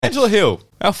Angela Hill,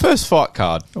 our first fight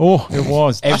card. Oh, it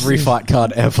was. Every fight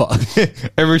card ever.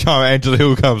 Every time Angela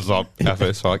Hill comes up, our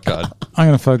first fight card. I'm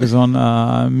going to focus on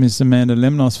Miss Amanda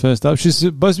Lemnos first up. She's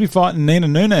supposed to be fighting Nina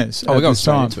Nunes. Oh, we're going this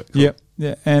straight time. into it. Cool. Yep.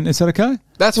 Yeah. And is that okay?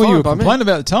 That's well, fine you were by me. complaining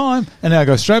about the time, and now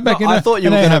go straight back into it. I thought you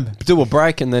and were now going to do a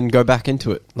break and then go back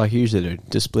into it like you usually do.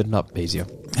 Just split it up easier.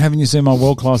 Haven't you seen my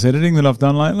world-class editing that I've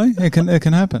done lately? It can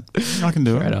happen. I can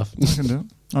do it. Fair enough. I can do it.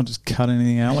 I'll just cut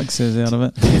anything Alex says out of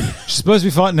it. She's supposed to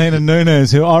be fighting Nina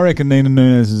Nunes, who I reckon Nina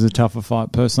Nunes is a tougher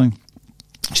fight, personally.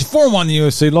 She's 4-1 in the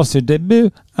UFC, lost her debut.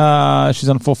 She's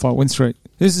on a 4-fight win streak.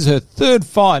 This is her third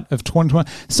fight of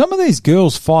 2020. Some of these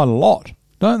girls fight a lot,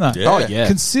 don't they? Yeah. Oh, yeah.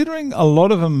 Considering a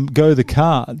lot of them go the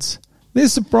cards, they're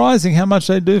surprising how much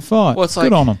they do fight. Well, it's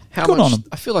Good like on them. Good on them.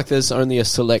 I feel like there's only a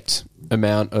select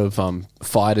amount of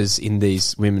fighters in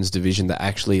these women's division that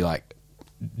actually like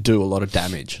do a lot of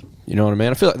damage. You know what I mean?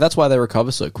 I feel like that's why they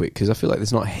recover so quick, because I feel like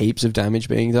there's not heaps of damage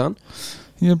being done.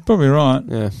 You're probably right.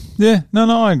 Yeah. Yeah, no,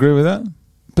 I agree with that.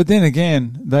 But then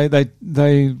again, they I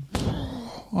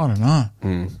don't know.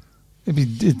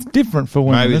 It's different for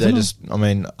women. Maybe isn't they it? just, I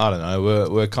mean, I don't know.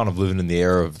 We're kind of living in the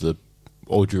era of the,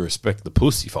 all due respect, the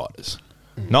pussy fighters.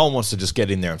 No one wants to just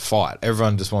get in there and fight.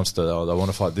 Everyone just wants to, they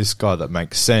want to fight this guy that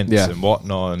makes sense and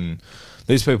whatnot. And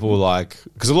these people are like,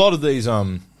 because a lot of these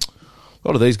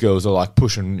girls are like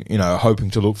pushing, hoping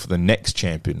to look for the next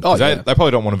champion. Oh, they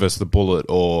probably don't want to versus the Bullet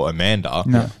or Amanda.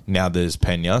 No. Now there's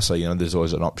Pena, so there's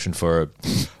always an option for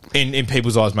in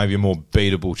people's eyes maybe a more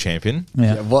beatable champion.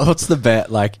 Yeah. What's the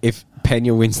bet? Like, if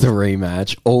Pena wins the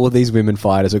rematch, all of these women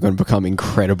fighters are going to become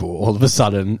incredible all of a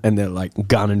sudden, and they're like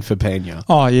gunning for Pena.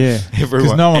 Oh, yeah.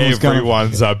 Because no one was going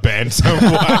Everyone's a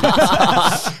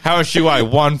bantamweight. How much you weigh?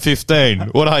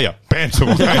 115. What are you?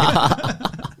 Bantamweight.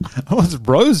 What's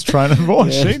Rose training?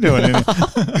 What's she doing?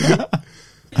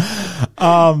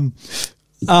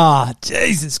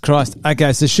 Jesus Christ.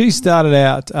 Okay, so she started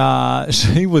out,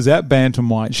 she was at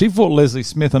bantamweight. She fought Leslie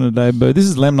Smith on her debut. This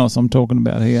is Lemnos I'm talking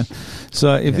about here.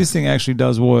 So if this thing actually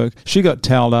does work, she got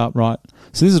towelled up, right?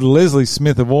 So this is Leslie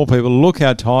Smith of all people. Look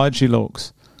how tired she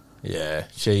looks. Yeah,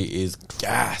 she is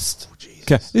gassed.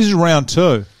 Okay, this is round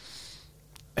 2.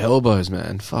 Elbows,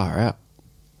 man. Far out.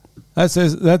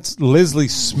 That's Leslie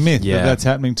Smith Yeah. that's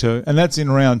happening to, and that's in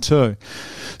round 2.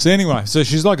 So anyway, so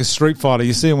she's like a street fighter.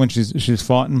 You see her when she's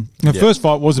fighting. Her first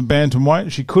fight was a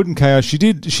bantamweight. She couldn't KO.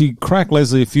 She cracked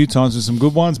Leslie a few times with some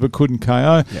good ones, but couldn't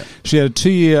KO. Yeah. She had a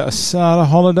 2-year Asada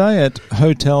holiday at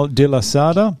Hotel de la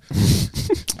Sada.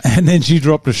 And then she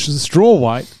dropped a straw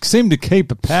weight, seemed to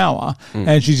keep her power,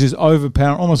 and she's just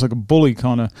overpowered, almost like a bully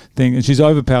kind of thing, and she's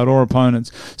overpowered all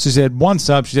opponents. So she had 1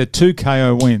 sub, she had 2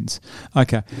 KO wins.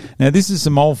 Okay, now this is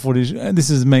some old footage.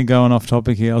 This is me going off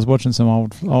topic here. I was watching some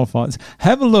old fights.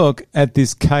 Have a look at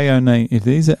this KO knee. If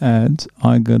these are ads,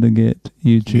 I got to get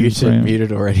YouTube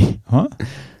Muted already. Huh?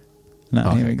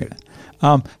 No, here we go.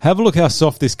 Have a look how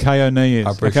soft this KO knee is.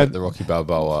 I appreciate the Rocky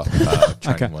Balboa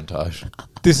training montage.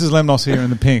 This is Lemnos here in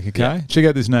the pink, okay? Yeah. Check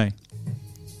out this knee.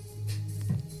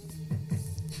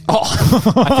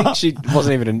 I think she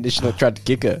wasn't even she tried to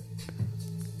kick her.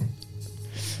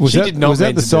 Was She that, did not was that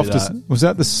mean the to do softest? that. Was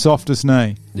that the softest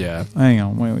knee? Yeah. Hang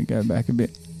on, where we go back a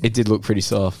bit. It did look pretty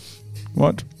soft.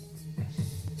 What?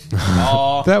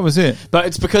 Oh, That was it. But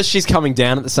it's because she's coming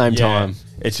down at the same time.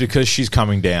 It's because she's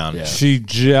coming down. Yeah. She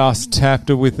just tapped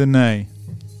her with the knee.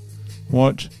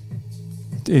 Watch.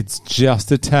 It's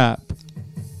just a tap.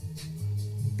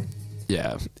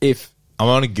 Yeah. If I'm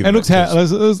only giving And looks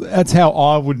that's how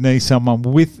I would knee someone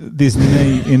with this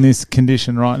knee in this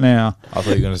condition right now. I thought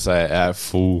you were going to say at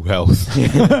full health.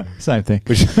 Same thing.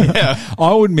 Yeah.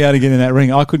 I wouldn't be able to get in that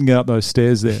ring. I couldn't get up those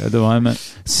stairs there at the moment.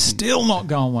 Still not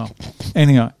going well.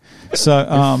 Anyway, so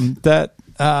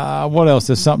what else?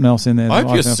 There's something else in there. I that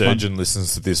hope your found fun. surgeon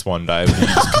listens to this one day when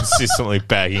he's consistently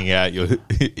bagging out your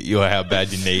how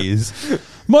bad your knee is.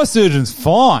 My surgeon's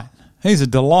fine. He's a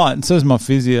delight, and so is my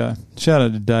physio. Shout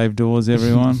out to Dave Dawes,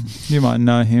 everyone. You might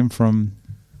know him from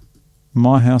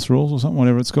My House Rules or something,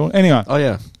 whatever it's called. Anyway, oh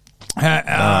yeah.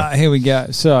 here we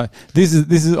go. So this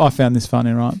is. I found this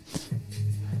funny, right?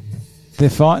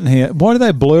 They're fighting here. Why do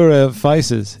they blur our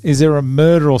faces? Is there a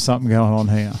murder or something going on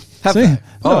here? Have See? they?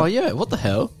 Oh No. yeah, what the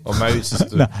hell? Or maybe it's just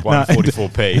the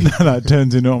 144p. No, it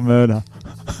turns into a murder.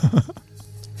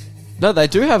 No, they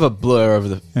do have a blur over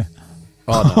the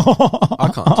Oh no. I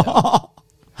can't tell.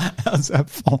 How's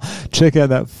that check out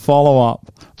that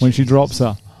follow-up when she drops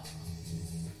her.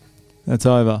 That's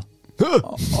over.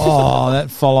 Oh, that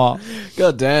follow-up.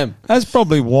 God damn. That's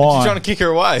probably why. She's trying to kick her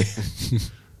away.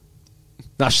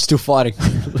 No, she's still fighting.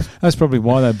 That's probably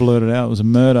why they blurted it out. It was a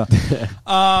murder.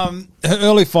 Her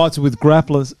early fights were with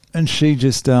grapplers, and she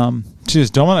just She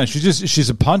just dominates. She's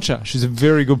a puncher. She's a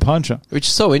very good puncher. Which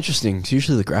is so interesting, 'cause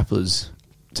usually the grapplers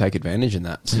take advantage in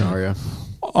that scenario.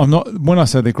 When I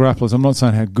say the grapplers, I'm not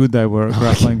saying how good they were at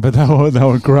grappling, but they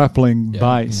were grappling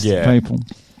based people.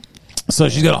 So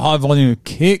she's got a high volume of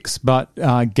kicks, but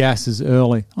gasses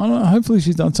early. I don't know, hopefully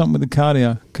she's done something with the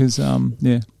cardio because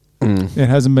it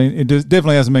hasn't been. It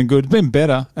definitely hasn't been good. It's been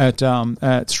better at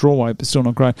strawweight, but still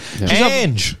not great.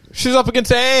 Yeah. She's up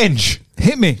against Ange.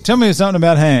 Hit me. Tell me something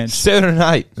about Ange.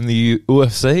 7-8 in the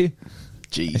UFC.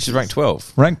 Jeez. And she's ranked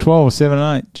 12. Ranked 12 or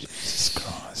 7-8. Jesus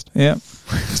Christ. Yeah.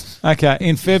 Okay,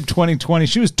 in Feb 2020,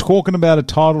 she was talking about a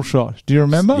title shot. Do you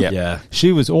remember? Yep. Yeah.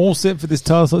 She was all set for this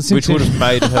title shot. Which would have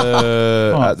made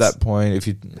her, at that point, if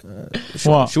you...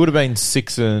 she would have been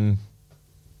 6 and...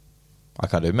 I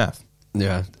can't do math.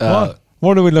 Yeah.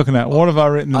 What are we looking at? What have I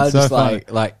written so just far?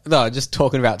 no, just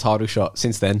talking about title shot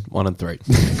since then, 1 and 3.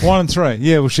 1 and 3.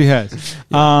 Yeah, well, she has.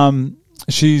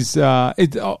 She's looking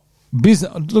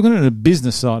at the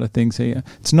business side of things here.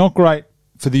 It's not great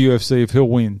for the UFC if Hill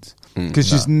wins. Because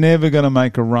she's never going to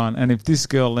make a run, and if this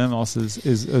girl Lemos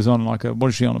is on what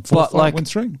is she on, a 4-fight win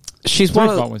streak? She's one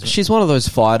of those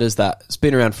fighters that's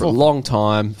been around for a long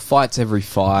time, fights every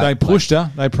fight. They pushed her,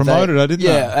 they promoted her, didn't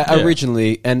they? Yeah,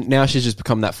 originally, and now she's just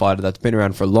become that fighter that's been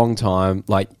around for a long time.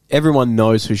 Like everyone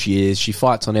knows who she is. She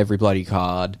fights on every bloody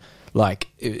card. Like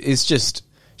it's just.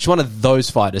 She's one of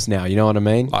those fighters now, you know what I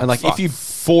mean? And if you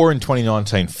 4 in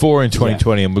 2019, 4 in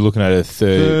 2020, and we're looking at a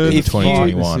third in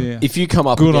 2021. If you come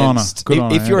up against,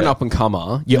 if you're an up and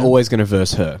comer, you're always going to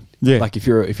verse her. Yeah, like if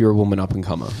you're a woman up and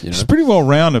comer, you know? She's pretty well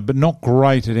rounded, but not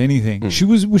great at anything. She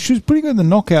was pretty good in the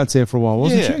knockouts there for a while,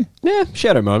 wasn't she? Yeah, she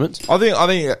had her moments. I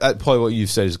think probably what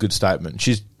you've said is a good statement.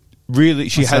 She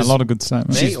has a lot of good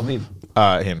statements. Me or him?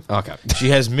 Him. Okay. She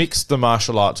has mixed the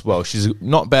martial arts well. She's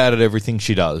not bad at everything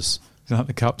she does. You like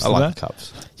the cups? I like the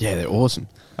cups. Yeah, they're awesome.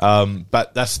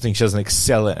 But that's the thing. She doesn't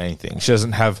excel at anything. She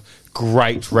doesn't have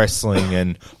great wrestling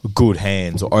and good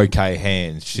hands or okay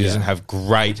hands. She doesn't have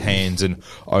great hands and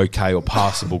okay or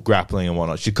passable grappling and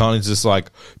whatnot. She kind of just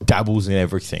dabbles in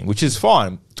everything, which is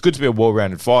fine. It's good to be a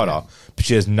well-rounded fighter, but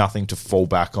she has nothing to fall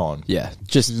back on. Yeah,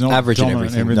 just average in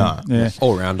everything. No,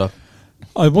 all-rounder.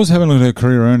 I was having a look at her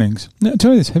career earnings. Now,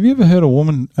 tell me this. Have you ever heard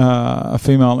a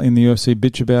female in the UFC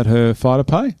bitch about her fighter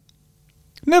pay?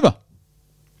 Never.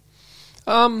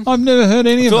 I've never heard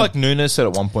any of it. I feel like Nunes said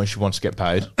at one point she wants to get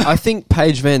paid. I think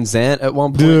Paige Van Zandt at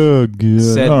one point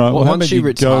said once she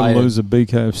retired, go lose a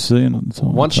BKFC and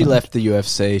once she left the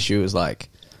UFC, she was like,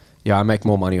 "Yeah, I make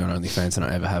more money on OnlyFans than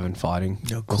I ever have in fighting."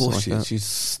 Yeah, of course, she's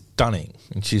stunning,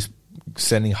 and she's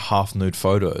sending half nude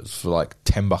photos for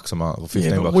 $10 a month or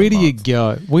 $15 a month. Where do you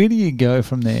go? Where do you go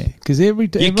from there? Because you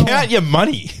count your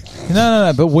money.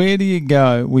 No. But where do you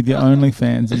go with your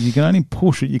OnlyFans? Is you can only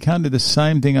push it. You can't do the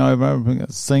same thing over and over.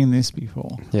 I've seen this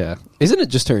before. Yeah, isn't it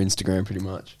just her Instagram pretty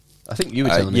much? I think you were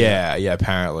telling me. Yeah.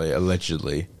 Apparently,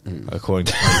 allegedly, according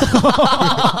to.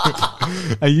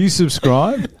 Are you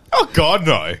subscribed? Oh God,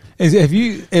 no. Have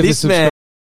you ever subscribed?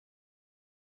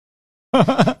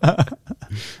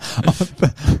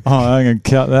 I'm going to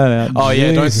cut that out. Oh,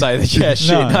 yeah, don't say that. Yeah,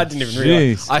 shit. No, I didn't even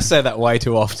realise. I say that way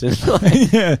too often.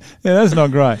 yeah, that's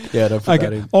not great. Yeah, don't put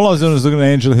that in. All I was doing was looking at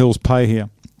Angela Hill's pay here.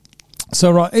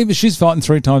 So, right, even she's fighting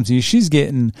 3 times a year. She's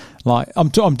getting,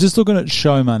 I'm just looking at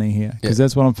show money here because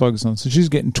that's what I'm focused on. So she's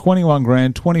getting 21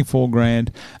 grand, 24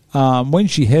 grand. When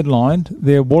she headlined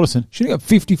there, Watterson, she got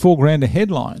 54 grand a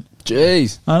headline.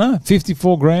 Jeez. I know,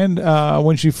 54 grand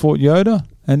when she fought Yoda.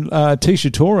 And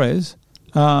Tisha Torres,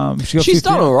 she's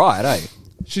done all right, eh?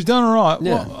 She's done all right.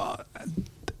 Yeah.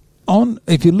 Well,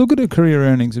 if you look at her career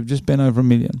earnings, have just been over $1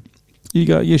 million. You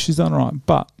go, yeah, she's done all right.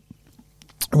 But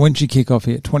when she kick off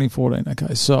here, 2014.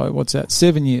 Okay, so what's that?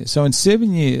 7 years. So in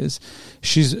 7 years,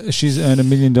 she's earned $1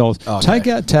 million. Okay. Take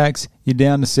out tax, you're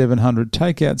down to $700.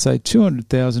 Take out say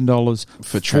 $200,000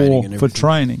 for training. For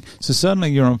training. So suddenly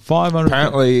you're on $500.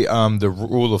 Apparently, the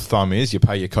rule of thumb is you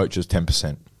pay your coaches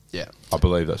 10%. Yeah, I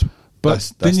believe that's.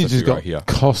 But then you just got right here.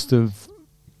 cost of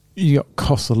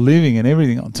living and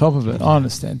everything on top of it. I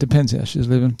understand. Depends how she's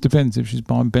living. Depends if she's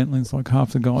buying Bentleys like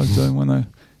half the guys doing when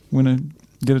they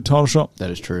get a title shot.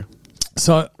 That is true.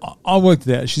 So I worked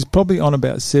it out. She's probably on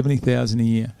about $70,000 a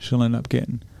year. She'll end up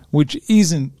getting, which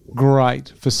isn't great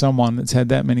for someone that's had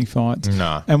that many fights.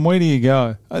 No. And where do you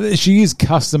go? She is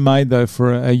custom made though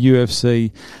for a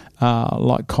UFC.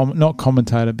 Not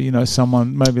commentator, but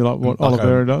someone maybe like what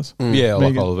Oliveira does. Yeah,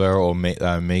 Megan. Like Oliveira or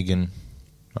Megan.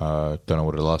 Don't know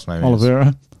what her last name Oliveira.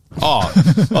 is. Oh,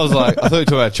 I was like, I thought you were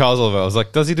talking about Charles Oliveira. I was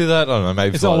like, does he do that? I don't know.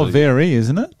 Maybe it's Oliveira,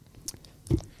 isn't it?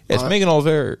 It's Megan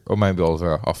Oliveira, or maybe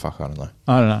Oliveira. Oh, fuck, I don't know.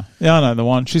 I don't know. Yeah, I know the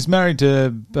one. She's married to,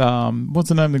 what's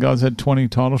the name of the guy who's had 20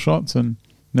 title shots and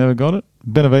never got it?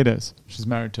 Benavidez. She's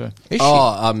married to. Is she?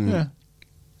 Yeah.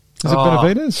 Is it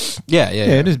Benavidez? Yeah,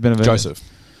 it is Benavidez. Joseph.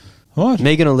 What?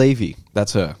 Megan O'Leary.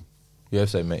 That's her.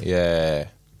 UFC, mate. Yeah.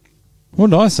 What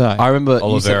did I say? I remember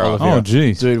you said Oliveira. Oliveira. Oh,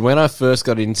 jeez. Dude, when I first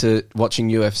got into watching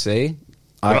UFC,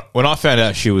 When I found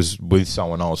out she was with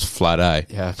someone, I was flat A.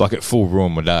 Yeah. Like it full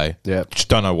ruined my day. Yeah. Just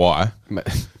don't know why.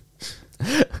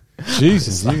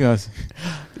 Jesus, you guys.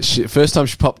 First time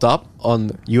she popped up on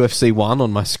UFC 1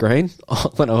 on my screen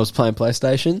when I was playing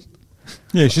PlayStation.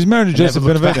 Yeah, she's married to Joseph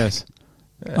never looked Benavidez.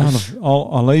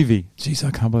 Olivi. Jeez,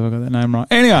 I can't believe I got that name right.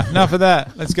 Anyway, enough of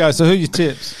that. Let's go. So who are your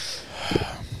tips?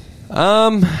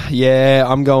 Yeah,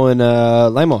 I'm going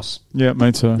Lemos. Yeah,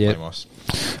 me too. Yeah. Lemos.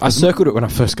 I circled it when I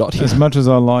first got here. As much as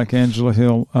I like Angela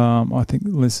Hill, I think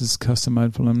this is custom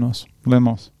made for Lemnos. Who the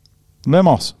fuck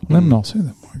is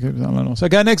that? Lemnos.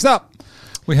 Okay, next up,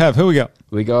 we have, who we got?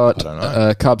 We got I don't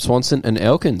know. Cub Swanson and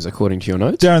Elkins, according to your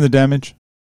notes. Darren the Damage.